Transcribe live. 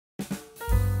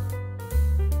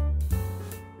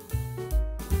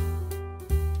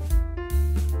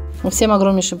Всем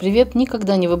огромнейший привет!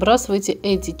 Никогда не выбрасывайте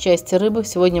эти части рыбы.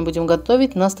 Сегодня будем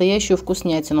готовить настоящую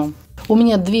вкуснятину. У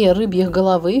меня 2 рыбьих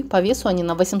головы, по весу они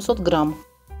на 800 грамм.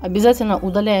 Обязательно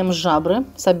удаляем жабры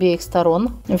с обеих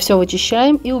сторон. Все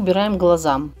вычищаем и убираем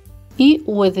глаза. И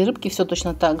у этой рыбки все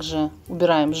точно так же.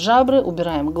 Убираем жабры,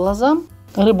 убираем глаза.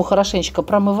 Рыбу хорошенечко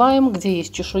промываем. Где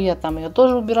есть чешуя, там ее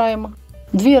тоже убираем.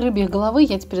 2 рыбьих головы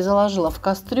я теперь заложила в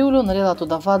кастрюлю, налила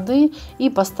туда воды и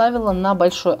поставила на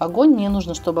большой огонь. Мне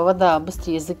нужно, чтобы вода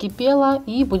быстрее закипела,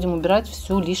 и будем убирать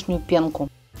всю лишнюю пенку.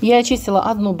 Я очистила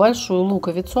одну большую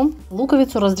луковицу.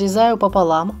 Луковицу разрезаю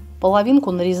пополам,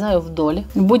 половинку нарезаю вдоль.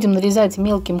 Будем нарезать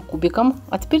мелким кубиком,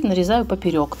 а теперь нарезаю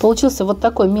поперек. Получился вот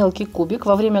такой мелкий кубик.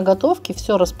 Во время готовки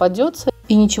все распадется,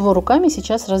 и ничего руками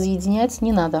сейчас разъединять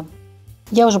не надо.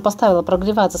 Я уже поставила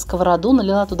прогреваться сковороду,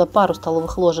 налила туда пару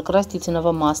столовых ложек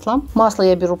растительного масла. Масло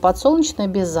я беру подсолнечное,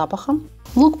 без запаха.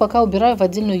 Лук пока убираю в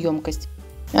отдельную емкость.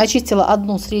 Очистила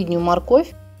одну среднюю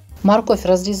морковь. Морковь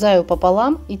разрезаю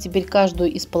пополам, и теперь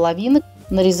каждую из половинок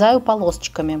нарезаю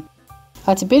полосочками.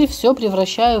 А теперь все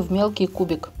превращаю в мелкий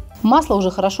кубик. Масло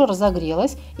уже хорошо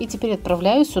разогрелось, и теперь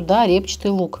отправляю сюда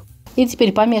репчатый лук. И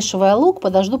теперь, помешивая лук,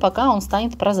 подожду, пока он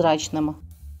станет прозрачным.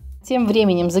 Тем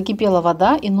временем закипела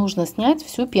вода, и нужно снять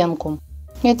всю пенку.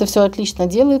 Это все отлично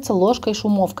делается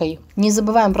ложкой-шумовкой. Не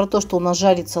забываем про то, что у нас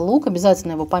жарится лук,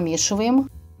 обязательно его помешиваем.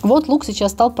 Вот лук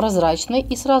сейчас стал прозрачный,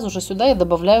 и сразу же сюда я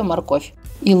добавляю морковь.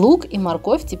 И лук, и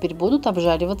морковь теперь будут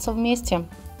обжариваться вместе.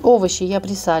 Овощи я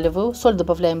присаливаю, соль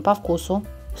добавляем по вкусу.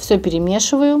 Все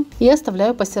перемешиваю и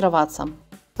оставляю пассероваться.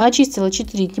 Очистила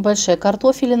 4 небольшие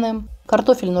картофелины.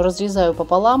 Картофельную разрезаю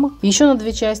пополам. Еще на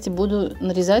 2 части буду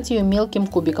нарезать ее мелким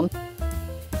кубиком.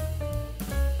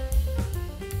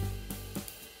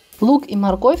 Лук и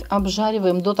морковь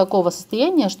обжариваем до такого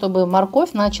состояния, чтобы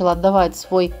морковь начала отдавать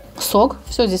свой сок.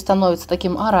 Все здесь становится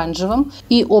таким оранжевым.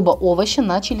 И оба овоща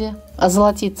начали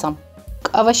золотиться.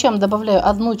 К овощам добавляю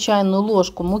 1 чайную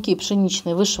ложку муки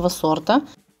пшеничной высшего сорта.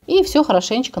 И все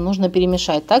хорошенечко нужно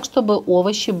перемешать, так чтобы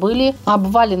овощи были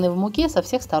обвалены в муке со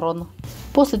всех сторон.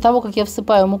 После того, как я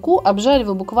всыпаю муку,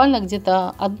 обжариваю буквально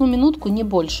где-то 1 минутку, не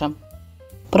больше.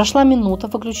 Прошла минута,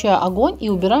 выключаю огонь и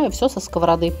убираю все со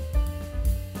сковороды.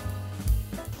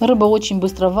 Рыба очень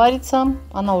быстро варится,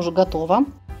 она уже готова.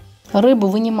 Рыбу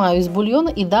вынимаю из бульона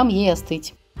и дам ей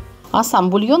остыть. А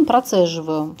сам бульон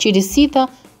процеживаю через сито.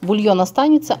 Бульон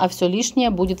останется, а все лишнее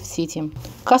будет в сите.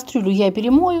 Кастрюлю я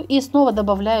перемою и снова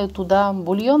добавляю туда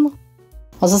бульон.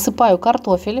 Засыпаю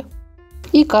картофель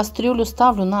и кастрюлю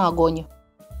ставлю на огонь.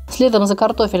 Следом за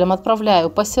картофелем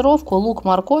отправляю пассеровку, лук,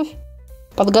 морковь.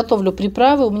 Подготовлю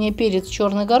приправы. У меня перец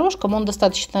черный горошком, он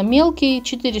достаточно мелкий,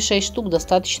 4-6 штук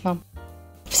достаточно.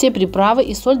 Все приправы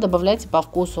и соль добавляйте по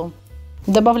вкусу.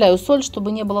 Добавляю соль,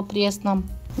 чтобы не было пресно.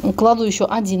 Кладу еще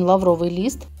 1 лавровый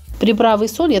лист. Приправы и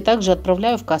соль я также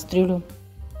отправляю в кастрюлю.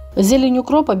 Зелень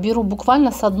укропа беру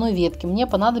буквально с 1 ветки. Мне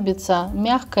понадобится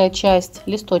мягкая часть,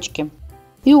 листочки.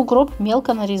 И укроп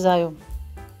мелко нарезаю.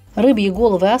 Рыбьи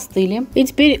головы остыли. И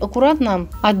теперь аккуратно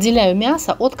отделяю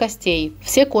мясо от костей.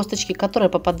 Все косточки, которые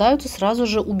попадаются, сразу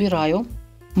же убираю.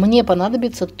 Мне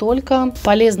понадобится только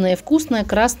полезное и вкусное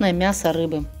красное мясо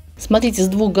рыбы. Смотрите, с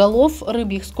 2 голов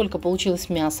рыбьих сколько получилось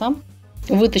мяса.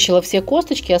 Вытащила все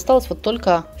косточки, осталось вот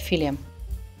только филе.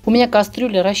 У меня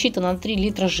кастрюля рассчитана на 3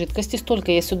 литра жидкости,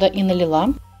 столько я сюда и налила.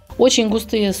 Очень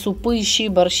густые супы, щи,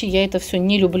 борщи, я это все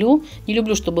не люблю. Не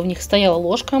люблю, чтобы в них стояла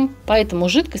ложка, поэтому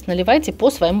жидкость наливайте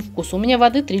по своему вкусу. У меня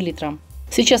воды 3 литра.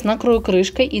 Сейчас накрою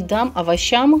крышкой и дам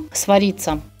овощам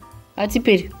свариться. А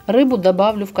теперь рыбу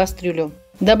добавлю в кастрюлю.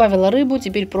 Добавила рыбу,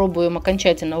 теперь пробуем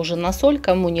окончательно уже на соль.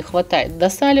 Кому не хватает,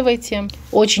 досаливайте.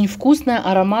 Очень вкусная,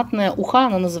 ароматная уха,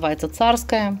 она называется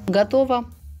царская. Готова.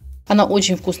 Она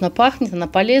очень вкусно пахнет, она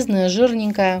полезная,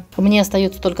 жирненькая. Мне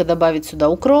остается только добавить сюда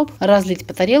укроп, разлить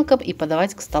по тарелкам и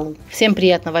подавать к столу. Всем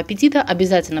приятного аппетита,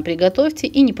 обязательно приготовьте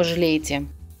и не пожалеете.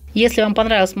 Если вам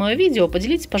понравилось мое видео,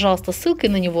 поделитесь, пожалуйста, ссылкой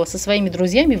на него со своими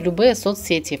друзьями в любые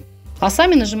соцсети. А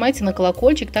сами нажимайте на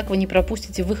колокольчик, так вы не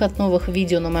пропустите выход новых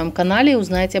видео на моем канале и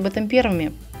узнаете об этом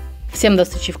первыми. Всем до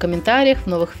встречи в комментариях, в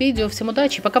новых видео. Всем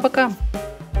удачи, пока-пока!